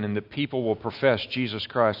come in and that people will profess Jesus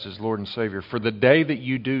Christ as Lord and Savior. For the day that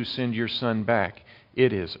you do send your Son back,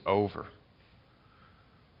 it is over.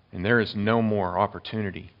 And there is no more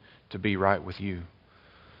opportunity to be right with you.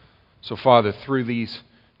 So, Father, through these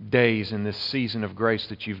days in this season of grace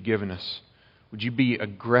that you've given us, would you be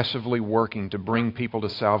aggressively working to bring people to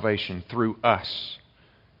salvation through us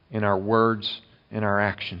in our words and our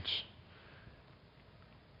actions?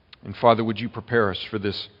 And Father, would you prepare us for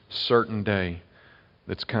this certain day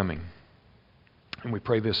that's coming? And we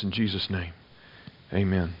pray this in Jesus' name.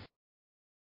 Amen.